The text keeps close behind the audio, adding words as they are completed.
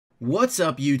What's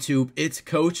up, YouTube? It's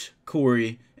Coach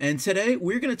Cory, and today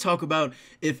we're going to talk about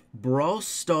if Brawl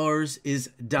Stars is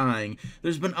dying.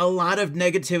 There's been a lot of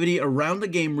negativity around the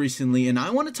game recently, and I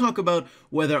want to talk about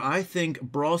whether I think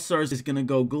Brawl Stars is going to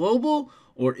go global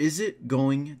or is it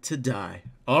going to die.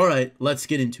 Alright, let's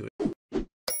get into it.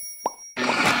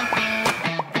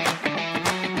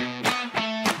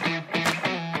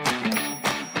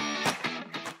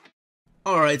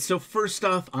 Alright, so first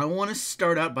off, I want to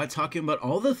start out by talking about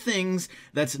all the things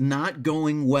that's not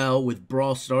going well with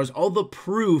Brawl Stars, all the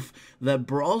proof that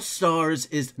Brawl Stars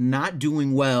is not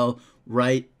doing well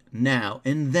right now.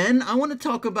 And then I want to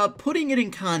talk about putting it in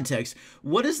context.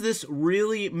 What does this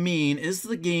really mean? Is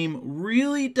the game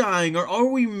really dying, or are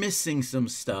we missing some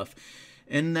stuff?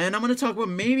 And then I'm going to talk about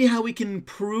maybe how we can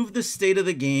improve the state of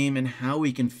the game and how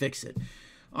we can fix it.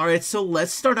 Alright, so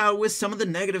let's start out with some of the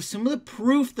negatives, some of the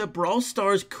proof that Brawl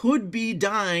Stars could be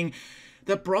dying,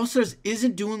 that Brawl Stars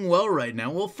isn't doing well right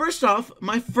now. Well, first off,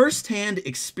 my first-hand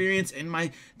experience and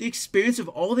the experience of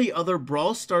all the other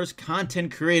Brawl Stars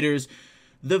content creators,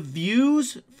 the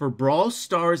views for Brawl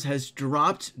Stars has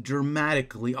dropped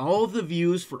dramatically. All of the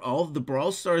views for all of the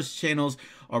Brawl Stars channels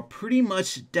are pretty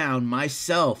much down.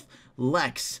 Myself,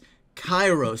 Lex,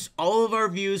 Kairos, all of our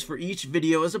views for each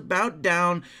video is about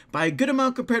down by a good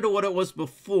amount compared to what it was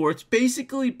before. It's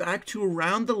basically back to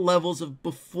around the levels of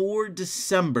before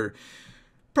December.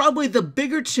 Probably the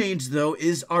bigger change, though,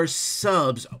 is our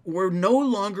subs. We're no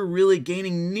longer really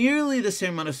gaining nearly the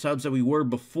same amount of subs that we were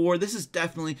before. This is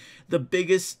definitely the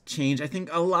biggest change. I think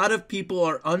a lot of people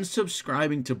are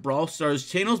unsubscribing to Brawl Stars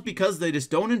channels because they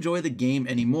just don't enjoy the game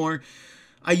anymore.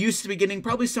 I used to be getting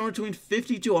probably somewhere between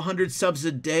 50 to 100 subs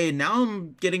a day, and now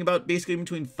I'm getting about basically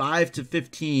between 5 to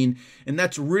 15, and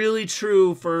that's really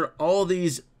true for all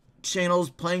these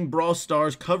channels playing Brawl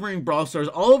Stars, covering Brawl Stars.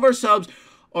 All of our subs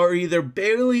are either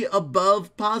barely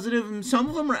above positive, and some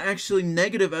of them are actually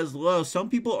negative as well. Some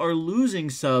people are losing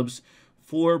subs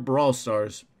for Brawl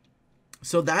Stars.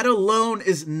 So that alone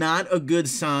is not a good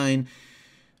sign.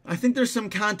 I think there's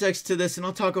some context to this, and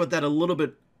I'll talk about that a little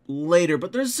bit later,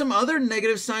 but there's some other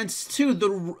negative signs too.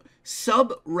 The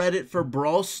subreddit for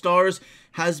Brawl Stars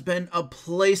has been a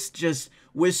place just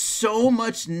with so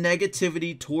much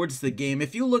negativity towards the game.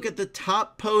 If you look at the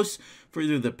top posts for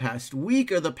either the past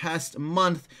week or the past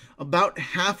month, about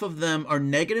half of them are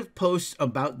negative posts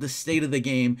about the state of the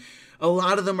game. A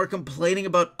lot of them are complaining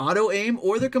about auto aim,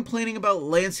 or they're complaining about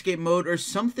landscape mode or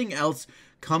something else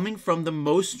coming from the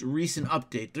most recent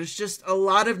update. There's just a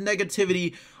lot of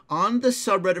negativity on the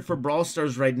subreddit for Brawl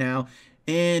Stars right now,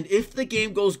 and if the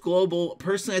game goes global,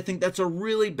 personally I think that's a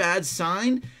really bad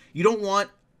sign. You don't want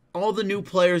all the new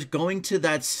players going to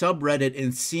that subreddit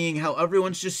and seeing how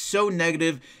everyone's just so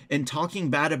negative and talking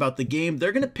bad about the game.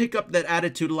 They're going to pick up that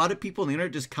attitude. A lot of people on the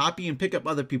internet just copy and pick up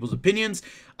other people's opinions.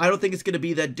 I don't think it's going to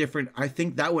be that different. I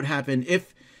think that would happen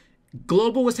if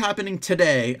global was happening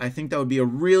today. I think that would be a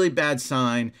really bad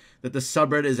sign that the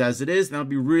subreddit is as it is, and that would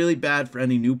be really bad for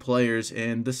any new players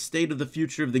and the state of the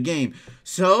future of the game.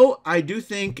 So I do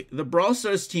think the Brawl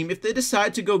Stars team, if they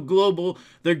decide to go global,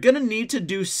 they're going to need to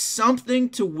do something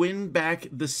to win back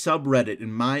the subreddit,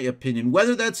 in my opinion.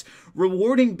 Whether that's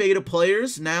rewarding beta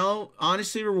players. Now,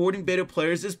 honestly, rewarding beta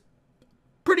players is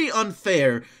pretty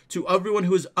unfair to everyone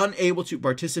who is unable to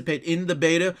participate in the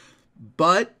beta,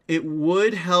 but it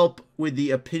would help with the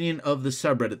opinion of the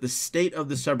subreddit, the state of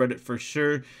the subreddit for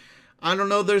sure. I don't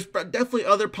know, there's definitely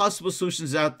other possible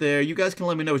solutions out there. You guys can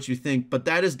let me know what you think, but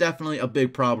that is definitely a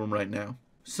big problem right now.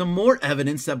 Some more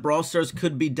evidence that Brawl Stars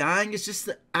could be dying is just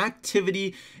the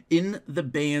activity in the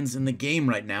bans in the game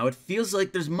right now. It feels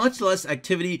like there's much less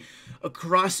activity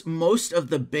across most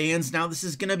of the bans. Now, this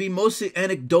is going to be mostly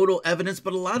anecdotal evidence,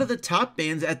 but a lot of the top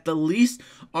bans, at the least,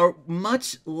 are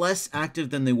much less active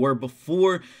than they were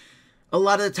before. A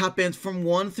lot of the top bans from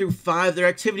 1 through 5, their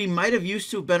activity might have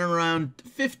used to have been around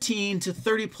 15 to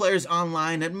 30 players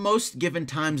online at most given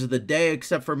times of the day,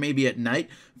 except for maybe at night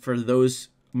for those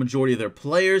majority of their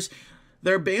players.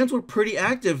 Their bans were pretty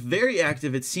active, very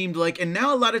active it seemed like, and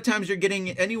now a lot of times you're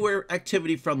getting anywhere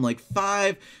activity from like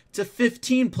 5 to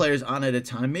 15 players on at a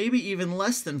time, maybe even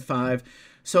less than 5.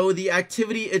 So the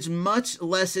activity is much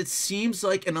less, it seems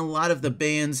like, in a lot of the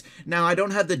bans. Now, I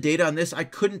don't have the data on this. I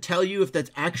couldn't tell you if that's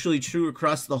actually true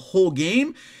across the whole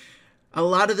game. A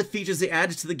lot of the features they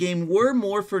added to the game were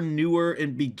more for newer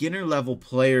and beginner level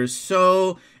players,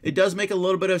 so it does make a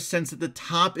little bit of sense that the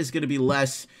top is going to be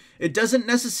less. It doesn't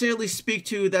necessarily speak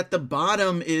to that the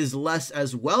bottom is less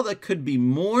as well. That could be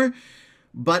more,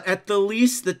 but at the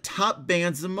least the top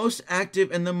bans, the most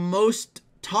active and the most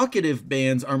talkative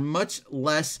bans, are much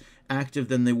less active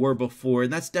than they were before,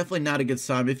 and that's definitely not a good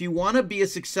sign. If you want to be a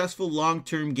successful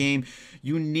long-term game,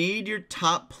 you need your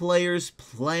top players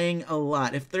playing a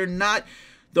lot. If they're not,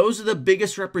 those are the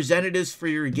biggest representatives for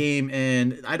your game,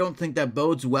 and I don't think that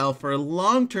bodes well for a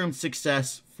long-term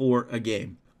success for a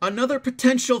game. Another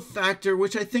potential factor,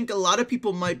 which I think a lot of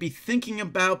people might be thinking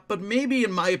about, but maybe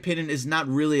in my opinion is not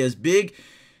really as big,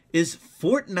 is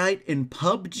Fortnite and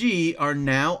PUBG are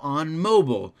now on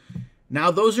mobile. Now,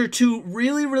 those are two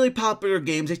really, really popular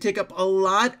games. They take up a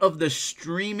lot of the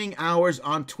streaming hours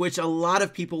on Twitch. A lot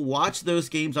of people watch those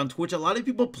games on Twitch. A lot of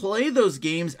people play those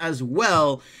games as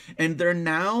well, and they're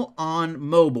now on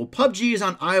mobile. PUBG is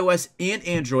on iOS and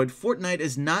Android. Fortnite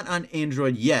is not on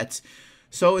Android yet,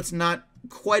 so it's not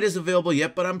quite as available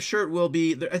yet, but I'm sure it will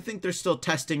be. I think they're still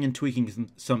testing and tweaking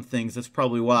some things. That's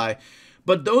probably why.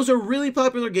 But those are really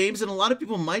popular games, and a lot of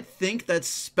people might think that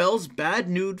spells bad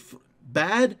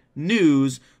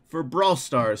news for Brawl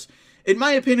Stars. In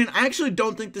my opinion, I actually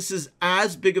don't think this is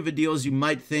as big of a deal as you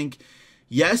might think.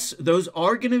 Yes, those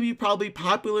are going to be probably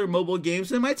popular mobile games.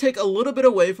 They might take a little bit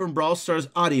away from Brawl Stars'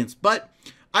 audience, but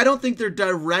I don't think they're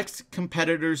direct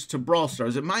competitors to Brawl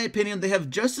Stars. In my opinion, they have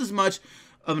just as much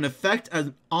of an effect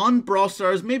on Brawl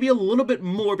Stars, maybe a little bit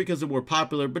more because they're more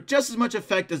popular, but just as much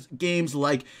effect as games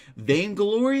like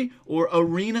Vainglory or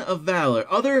Arena of Valor.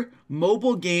 Other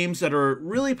mobile games that are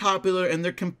really popular and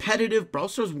they're competitive. Brawl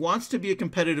Stars wants to be a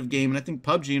competitive game, and I think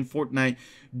PUBG and Fortnite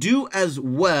do as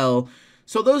well.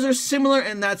 So those are similar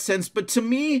in that sense, but to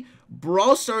me,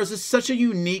 Brawl Stars is such a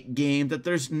unique game that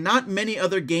there's not many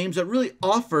other games that really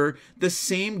offer the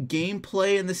same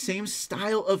gameplay and the same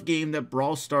style of game that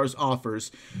Brawl Stars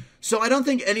offers. So I don't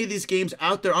think any of these games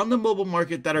out there on the mobile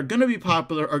market that are going to be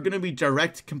popular are going to be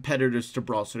direct competitors to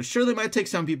Brawl Stars. Sure, they might take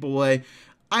some people away.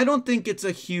 I don't think it's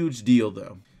a huge deal,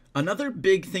 though. Another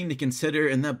big thing to consider,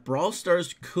 and that Brawl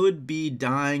Stars could be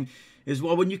dying, is,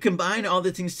 well, when you combine all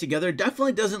the things together, it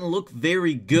definitely doesn't look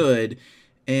very good.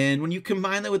 And when you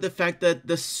combine that with the fact that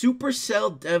the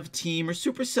Supercell dev team or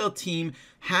Supercell team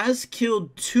has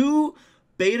killed 2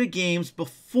 beta games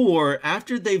before,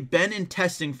 after they've been in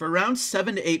testing for around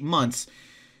 7 to 8 months,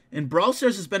 and Brawl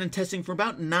Stars has been in testing for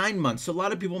about 9 months. So a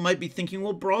lot of people might be thinking,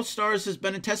 well, Brawl Stars has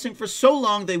been in testing for so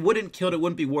long, they wouldn't kill it, it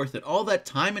wouldn't be worth it. All that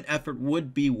time and effort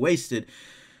would be wasted.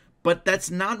 But that's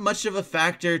not much of a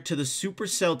factor to the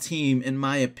Supercell team, in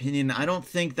my opinion. I don't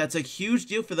think that's a huge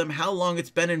deal for them how long it's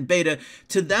been in beta.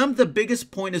 To them, the biggest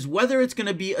point is whether it's going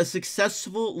to be a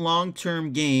successful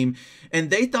long-term game. And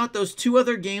they thought those 2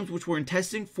 other games, which were in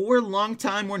testing for a long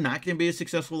time, were not going to be a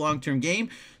successful long-term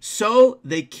game. So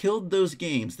they killed those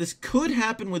games. This could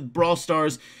happen with Brawl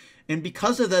Stars. And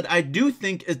because of that, I do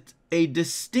think it's a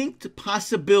distinct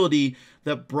possibility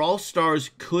that Brawl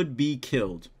Stars could be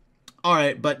killed.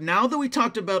 Alright, but now that we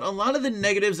talked about a lot of the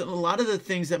negatives and a lot of the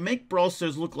things that make Brawl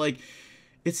Stars look like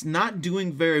it's not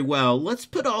doing very well, let's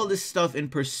put all this stuff in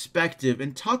perspective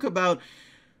and talk about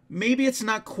maybe it's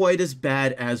not quite as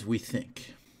bad as we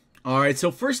think. Alright,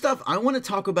 so first off, I want to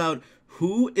talk about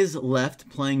who is left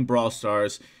playing Brawl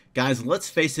Stars. Guys, let's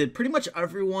face it, pretty much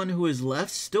everyone who is left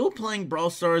still playing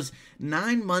Brawl Stars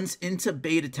 9 months into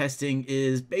beta testing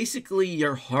is basically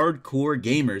your hardcore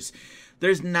gamers.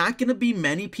 There's not going to be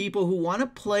many people who want to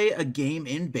play a game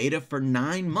in beta for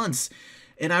 9 months.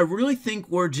 And I really think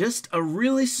we're just a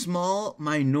really small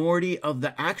minority of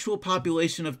the actual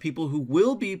population of people who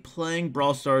will be playing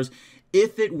Brawl Stars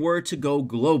if it were to go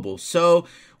global. So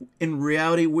in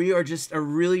reality, we are just a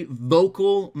really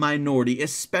vocal minority,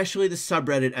 especially the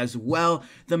subreddit as well.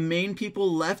 The main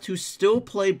people left who still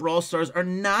play Brawl Stars are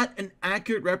not an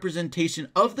accurate representation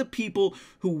of the people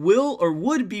who will or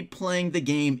would be playing the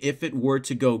game if it were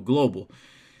to go global.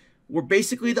 We're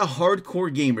basically the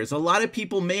hardcore gamers. A lot of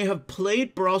people may have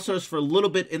played Brawl Stars for a little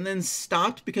bit and then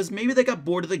stopped because maybe they got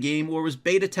bored of the game or was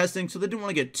beta testing, so they didn't want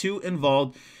to get too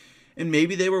involved. And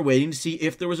maybe they were waiting to see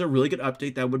if there was a really good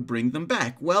update that would bring them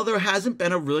back. Well, there hasn't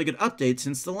been a really good update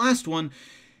since the last one,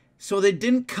 so they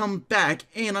didn't come back.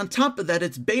 And on top of that,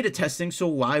 it's beta testing, so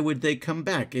why would they come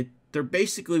back? They're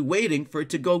basically waiting for it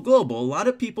to go global. A lot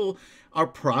of people are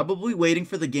probably waiting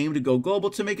for the game to go global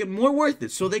to make it more worth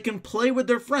it so they can play with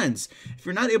their friends. If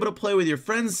you're not able to play with your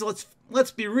friends,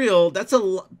 let's be real, that's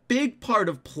a big part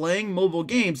of playing mobile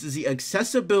games is the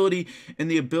accessibility and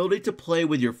the ability to play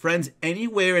with your friends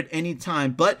anywhere at any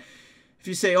time. But if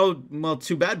you say, oh, well,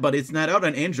 too bad, buddy, it's not out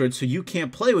on Android, so you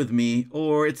can't play with me,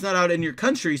 or it's not out in your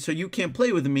country, so you can't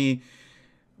play with me,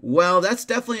 well, that's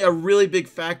definitely a really big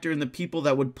factor in the people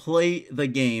that would play the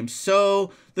game.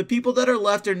 So the people that are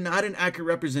left are not an accurate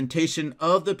representation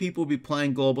of the people who will be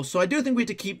playing global. So I do think we have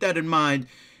to keep that in mind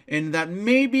and that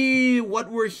maybe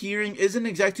what we're hearing isn't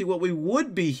exactly what we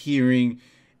would be hearing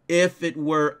if it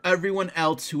were everyone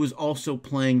else who was also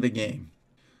playing the game.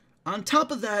 On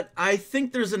top of that, I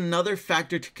think there's another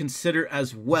factor to consider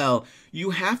as well. You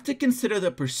have to consider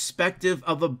the perspective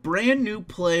of a brand new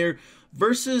player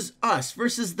versus us,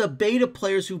 versus the beta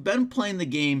players who've been playing the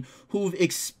game, who've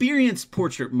experienced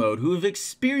portrait mode, who've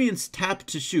experienced tap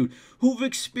to shoot, who've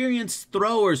experienced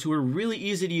throwers who are really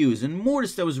easy to use, and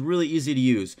Mortis that was really easy to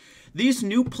use. These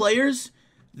new players,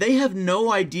 they have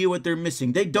no idea what they're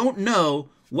missing. They don't know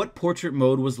what portrait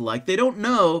mode was like. They don't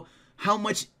know how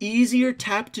much easier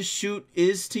tap to shoot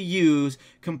is to use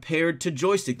compared to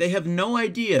joystick. They have no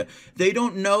idea. They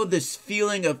don't know this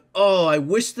feeling of, oh, I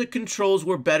wish the controls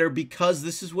were better because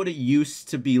this is what it used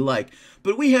to be like.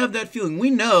 But we have that feeling.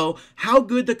 We know how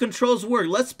good the controls were.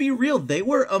 Let's be real. They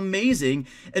were amazing.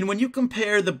 And when you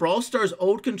compare the Brawl Stars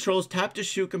old controls, tap to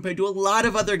shoot, compared to a lot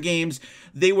of other games,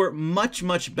 they were much,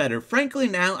 much better. Frankly,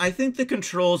 now, I think the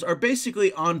controls are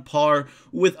basically on par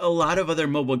with a lot of other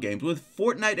mobile games. With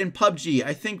Fortnite and PUBG,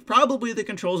 I think probably the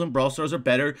controls in Brawl Stars are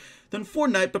better than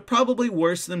Fortnite, but probably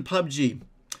worse than PUBG.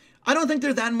 I don't think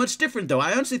they're that much different, though.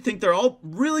 I honestly think they're all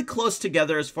really close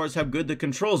together as far as how good the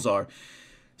controls are.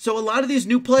 So a lot of these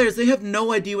new players, they have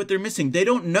no idea what they're missing. They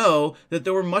don't know that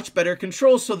there were much better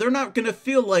controls, so they're not going to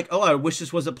feel like, oh, I wish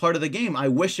this was a part of the game. I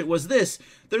wish it was this.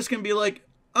 They're just going to be like,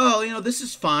 oh, you know, this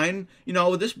is fine. You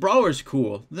know, this brawler's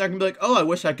cool. They're going to be like, oh, I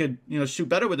wish I could, you know, shoot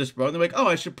better with this brawler. And they're like, oh,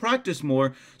 I should practice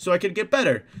more so I could get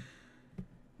better.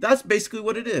 That's basically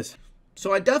what it is.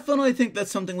 So I definitely think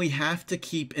that's something we have to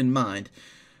keep in mind.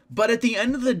 But at the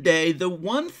end of the day, the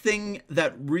one thing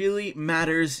that really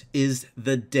matters is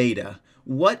the data.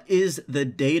 What is the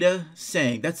data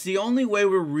saying? That's the only way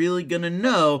we're really going to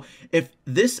know if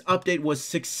this update was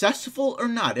successful or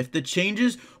not. If the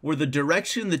changes were the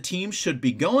direction the team should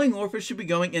be going, or if it should be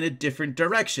going in a different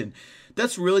direction.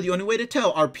 That's really the only way to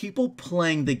tell. Are people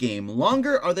playing the game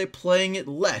longer? Are they playing it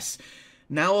less?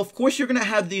 Now, of course, you're going to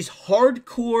have these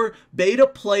hardcore beta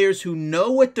players who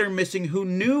know what they're missing, who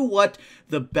knew what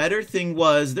the better thing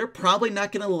was. They're probably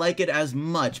not going to like it as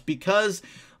much because,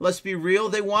 let's be real,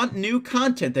 they want new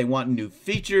content. They want new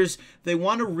features. They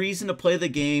want a reason to play the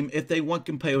game. If they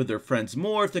can play with their friends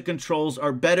more, if the controls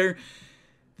are better,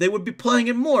 they would be playing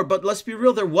it more. But let's be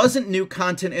real, there wasn't new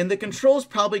content, and the controls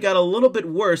probably got a little bit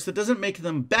worse. That doesn't make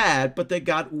them bad, but they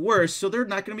got worse, so they're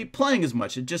not going to be playing as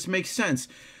much. It just makes sense.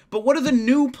 But what are the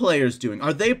new players doing?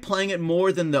 Are they playing it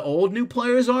more than the old new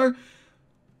players are?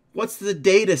 What's the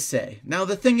data say? Now,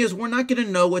 the thing is, we're not going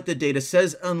to know what the data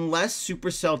says unless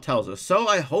Supercell tells us. So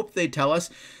I hope they tell us.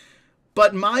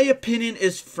 But my opinion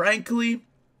is, frankly,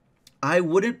 I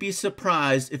wouldn't be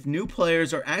surprised if new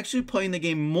players are actually playing the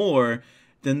game more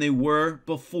than they were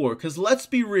before. Because let's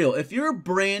be real, if you're a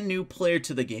brand new player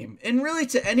to the game, and really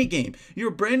to any game, you're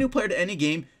a brand new player to any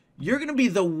game, you're going to be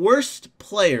the worst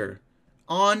player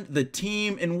on the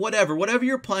team and whatever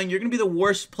you're playing. You're gonna be the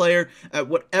worst player at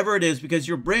whatever it is because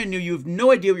you're brand new. You have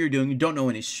no idea what you're doing. You don't know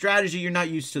any strategy. You're not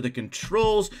used to the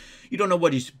controls. You don't know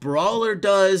what each brawler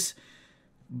does.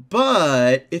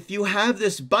 But if you have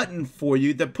this button for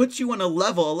you that puts you on a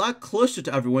level a lot closer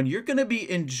to everyone, you're gonna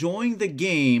be enjoying the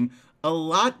game a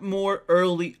lot more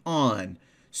early on.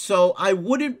 So I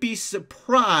wouldn't be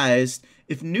surprised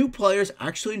if new players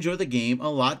actually enjoy the game a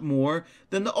lot more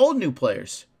than the old new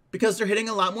players, because they're hitting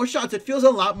a lot more shots. It feels a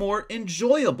lot more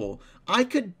enjoyable. I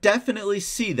could definitely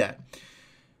see that.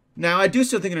 Now, I do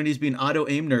still think there needs to be an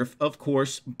auto-aim nerf, of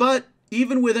course, but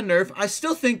even with a nerf, I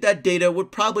still think that data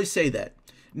would probably say that.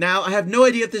 Now, I have no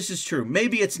idea if this is true.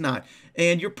 Maybe it's not.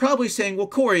 And you're probably saying, well,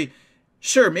 Cory,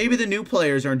 sure, maybe the new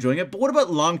players are enjoying it, but what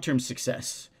about long-term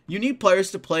success? You need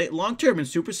players to play long-term, and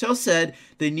Supercell said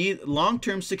they need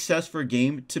long-term success for a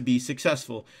game to be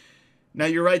successful. Now,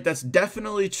 you're right, that's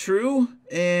definitely true,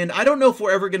 and I don't know if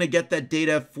we're ever going to get that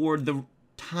data for the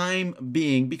time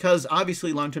being, because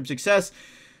obviously long-term success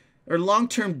or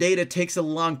long-term data takes a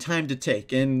long time to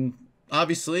take, and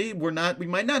obviously we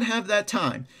might not have that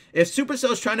time. If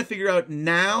Supercell is trying to figure out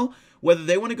now whether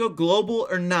they want to go global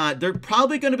or not, they're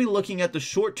probably going to be looking at the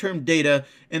short-term data,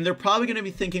 and they're probably going to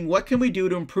be thinking, what can we do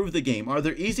to improve the game? Are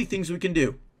there easy things we can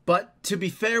do? But to be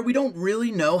fair, we don't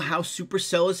really know how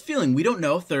Supercell is feeling. We don't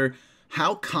know if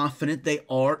how confident they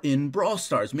are in Brawl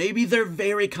Stars. Maybe they're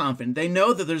very confident. They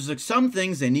know that there's some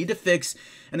things they need to fix,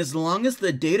 and as long as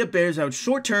the data bears out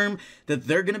short term, that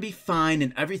they're going to be fine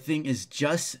and everything is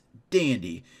just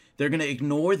dandy. They're going to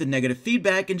ignore the negative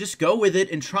feedback and just go with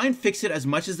it and try and fix it as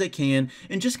much as they can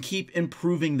and just keep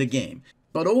improving the game.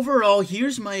 But overall,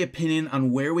 here's my opinion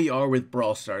on where we are with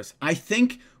Brawl Stars. I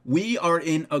think we are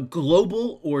in a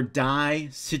global or die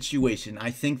situation.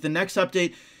 I think the next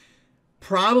update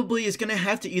probably is going to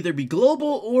have to either be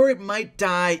global or it might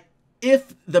die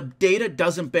if the data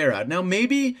doesn't bear out. Now,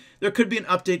 maybe there could be an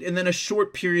update and then a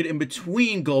short period in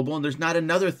between global and there's not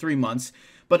another 3 months.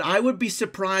 But I would be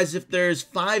surprised if there's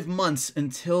 5 months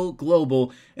until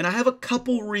global, and I have a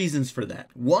couple reasons for that.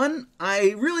 One,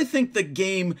 I really think the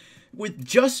game with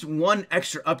just one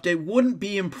extra update wouldn't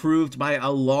be improved by a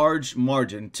large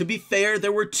margin. To be fair,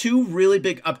 there were 2 really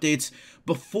big updates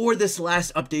before this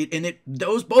last update, and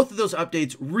both of those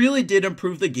updates really did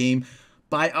improve the game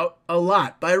by a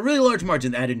lot, by a really large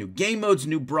margin. They added new game modes,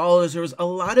 new brawlers, there was a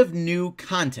lot of new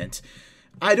content.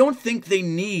 I don't think they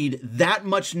need that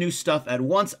much new stuff at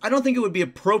once. I don't think it would be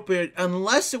appropriate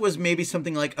unless it was maybe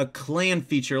something like a clan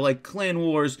feature, like clan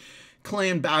wars,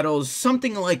 clan battles,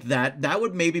 something like that. That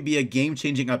would maybe be a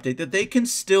game-changing update that they can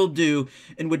still do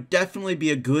and would definitely be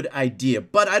a good idea.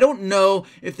 But I don't know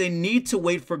if they need to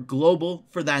wait for global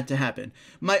for that to happen.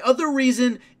 My other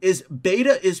reason is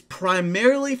beta is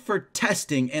primarily for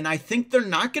testing, and I think they're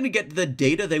not going to get the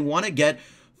data they want to get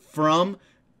from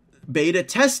beta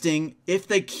testing if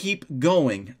they keep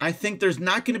going. I think there's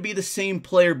not going to be the same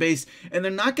player base, and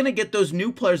they're not going to get those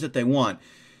new players that they want.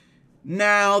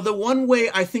 Now, the one way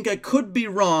I think I could be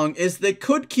wrong is they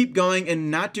could keep going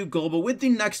and not do global with the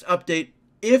next update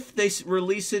if they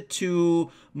release it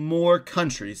to more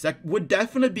countries. That would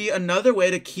definitely be another way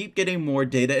to keep getting more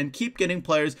data and keep getting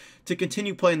players to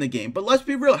continue playing the game. But let's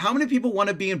be real, how many people want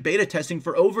to be in beta testing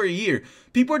for over a year?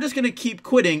 People are just going to keep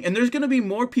quitting, and there's going to be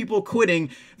more people quitting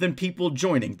than people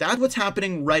joining. That's what's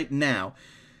happening right now.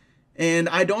 And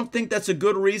I don't think that's a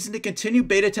good reason to continue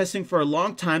beta testing for a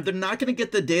long time. They're not going to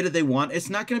get the data they want. It's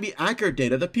not going to be accurate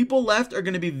data. The people left are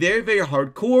going to be very, very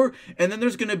hardcore. And then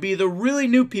there's going to be the really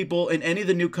new people in any of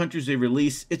the new countries they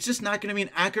release. It's just not going to be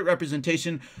an accurate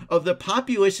representation of the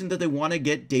population that they want to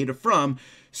get data from.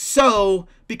 So,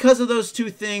 because of those 2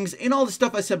 things and all the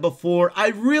stuff I said before, I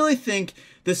really think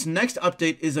this next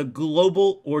update is a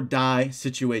global or die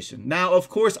situation. Now, of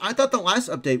course, I thought the last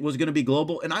update was going to be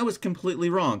global, and I was completely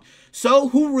wrong. So,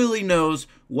 who really knows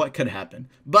what could happen?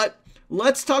 But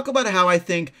let's talk about how I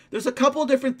think there's a couple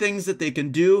different things that they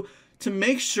can do to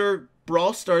make sure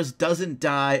Brawl Stars doesn't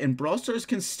die and Brawl Stars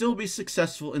can still be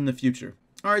successful in the future.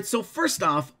 All right, so first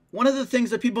off, one of the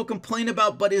things that people complain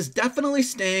about, but is definitely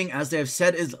staying, as they have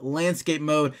said, is landscape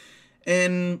mode.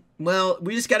 And, well,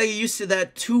 we just got to get used to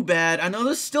that. Too bad. I know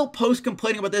there's still posts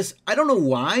complaining about this. I don't know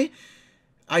why.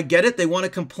 I get it. They want to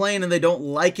complain and they don't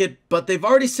like it, but they've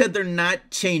already said they're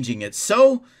not changing it.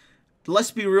 So,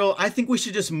 let's be real. I think we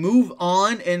should just move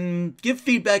on and give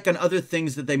feedback on other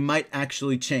things that they might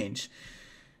actually change.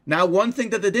 Now, one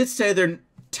thing that they did say they're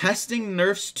testing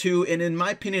nerfs too, and in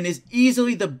my opinion is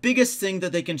easily the biggest thing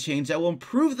that they can change that will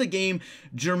improve the game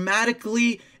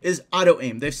dramatically is auto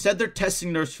aim. They've said they're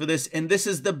testing nerfs for this, and this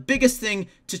is the biggest thing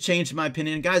to change in my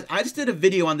opinion. Guys, I just did a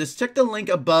video on this. Check the link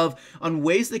above on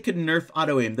ways they could nerf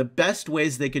auto aim, the best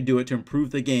ways they could do it to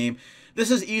improve the game.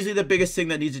 This is easily the biggest thing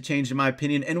that needs to change in my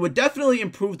opinion, and would definitely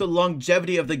improve the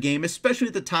longevity of the game, especially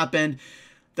at the top end.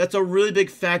 That's a really big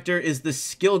factor, is the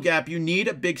skill gap. You need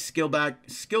a big skill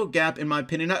gap, in my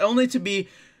opinion, not only to be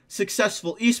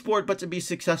successful esport, but to be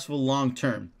successful long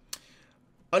term.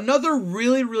 Another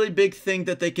really, really big thing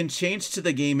that they can change to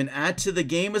the game and add to the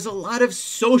game is a lot of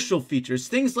social features.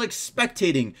 Things like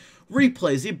spectating,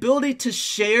 replays, the ability to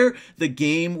share the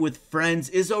game with friends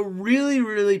is a really,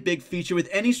 really big feature with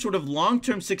any sort of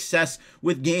long-term success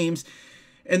with games.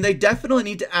 And they definitely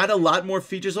need to add a lot more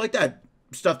features like that.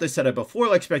 Stuff they said before,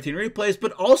 like spectating replays,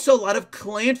 but also a lot of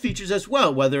clan features as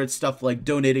well, whether it's stuff like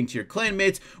donating to your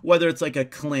clanmates, whether it's like a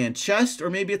clan chest, or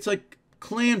maybe it's like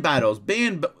clan battles,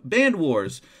 band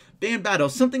wars, band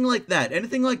battles, something like that.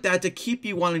 Anything like that to keep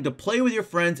you wanting to play with your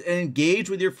friends and engage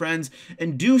with your friends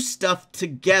and do stuff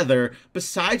together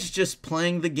besides just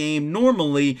playing the game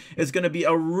normally is going to be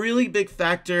a really big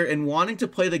factor in wanting to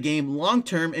play the game long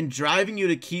term and driving you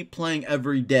to keep playing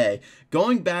every day.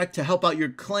 Going back to help out your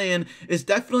clan is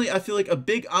definitely, I feel like, a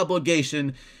big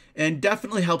obligation and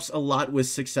definitely helps a lot with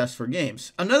success for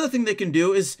games. Another thing they can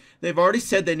do is they've already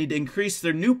said they need to increase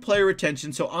their new player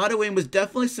retention. So auto aim was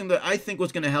definitely something that I think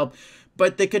was going to help,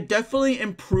 but they could definitely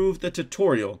improve the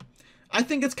tutorial. I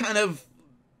think it's kind of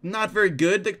not very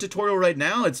good, the tutorial right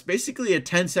now. It's basically a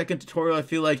 10-second tutorial. I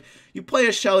feel like you play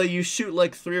a Shelly, you shoot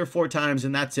like 3 or 4 times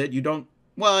and that's it. You don't,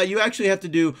 well, you actually have to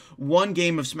do one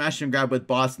game of smash and grab with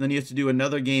bots, and then you have to do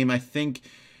another game, I think,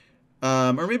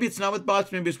 or maybe it's not with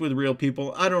bots, maybe it's with real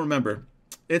people. I don't remember.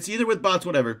 It's either with bots,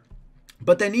 whatever.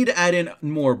 But they need to add in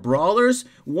more brawlers,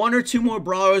 1 or 2 more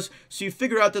brawlers, so you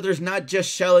figure out that there's not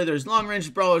just Shelly, there's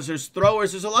long-range brawlers, there's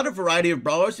throwers, there's a lot of variety of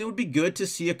brawlers. It would be good to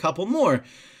see a couple more.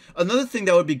 Another thing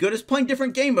that would be good is playing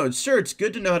different game modes. Sure, it's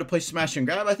good to know how to play Smash and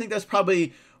Grab. I think that's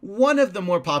probably one of the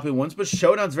more popular ones, but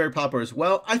Showdown's very popular as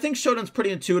well. I think Showdown's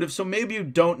pretty intuitive, so maybe you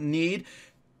don't need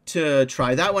to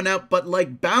try that one out, but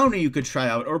like Bounty you could try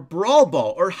out, or Brawl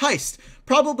Ball, or Heist.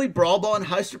 Probably Brawl Ball and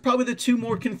Heist are probably the 2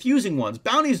 more confusing ones.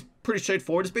 Bounty's pretty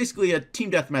straightforward. It's basically a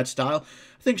team deathmatch style.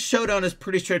 I think Showdown is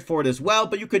pretty straightforward as well,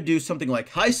 but you could do something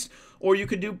like Heist, or you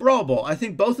could do Brawl Ball. I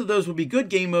think both of those would be good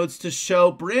game modes to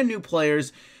show brand new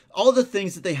players all the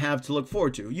things that they have to look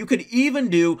forward to. You could even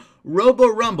do Robo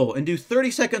Rumble and do 30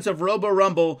 seconds of Robo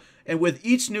Rumble, and with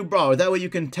each new brawler. That way you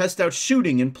can test out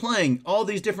shooting and playing all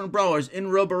these different brawlers in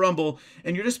Robo Rumble,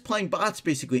 and you're just playing bots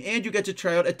basically, and you get to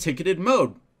try out a ticketed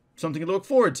mode. Something to look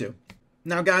forward to.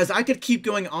 Now guys, I could keep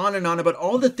going on and on about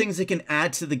all the things they can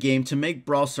add to the game to make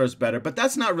Brawl Stars better, but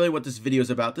that's not really what this video is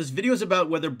about. This video is about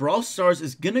whether Brawl Stars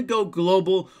is gonna go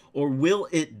global or will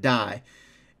it die.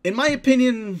 In my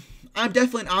opinion, I'm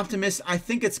definitely an optimist. I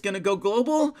think it's going to go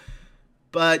global,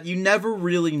 but you never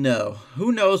really know.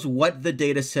 Who knows what the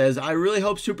data says? I really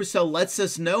hope Supercell lets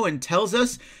us know and tells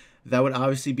us. That would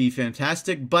obviously be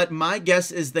fantastic, but my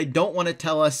guess is they don't want to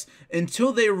tell us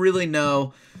until they really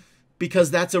know,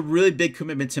 because that's a really big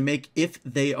commitment to make if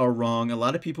they are wrong. A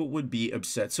lot of people would be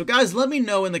upset. So guys, let me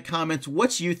know in the comments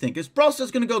what you think. Is Brawl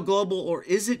Stars going to go global, or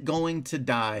is it going to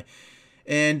die?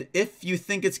 And if you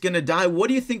think it's going to die, what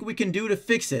do you think we can do to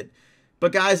fix it?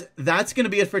 But guys, that's going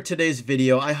to be it for today's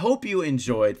video. I hope you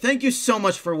enjoyed. Thank you so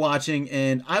much for watching,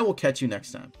 and I will catch you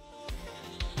next time.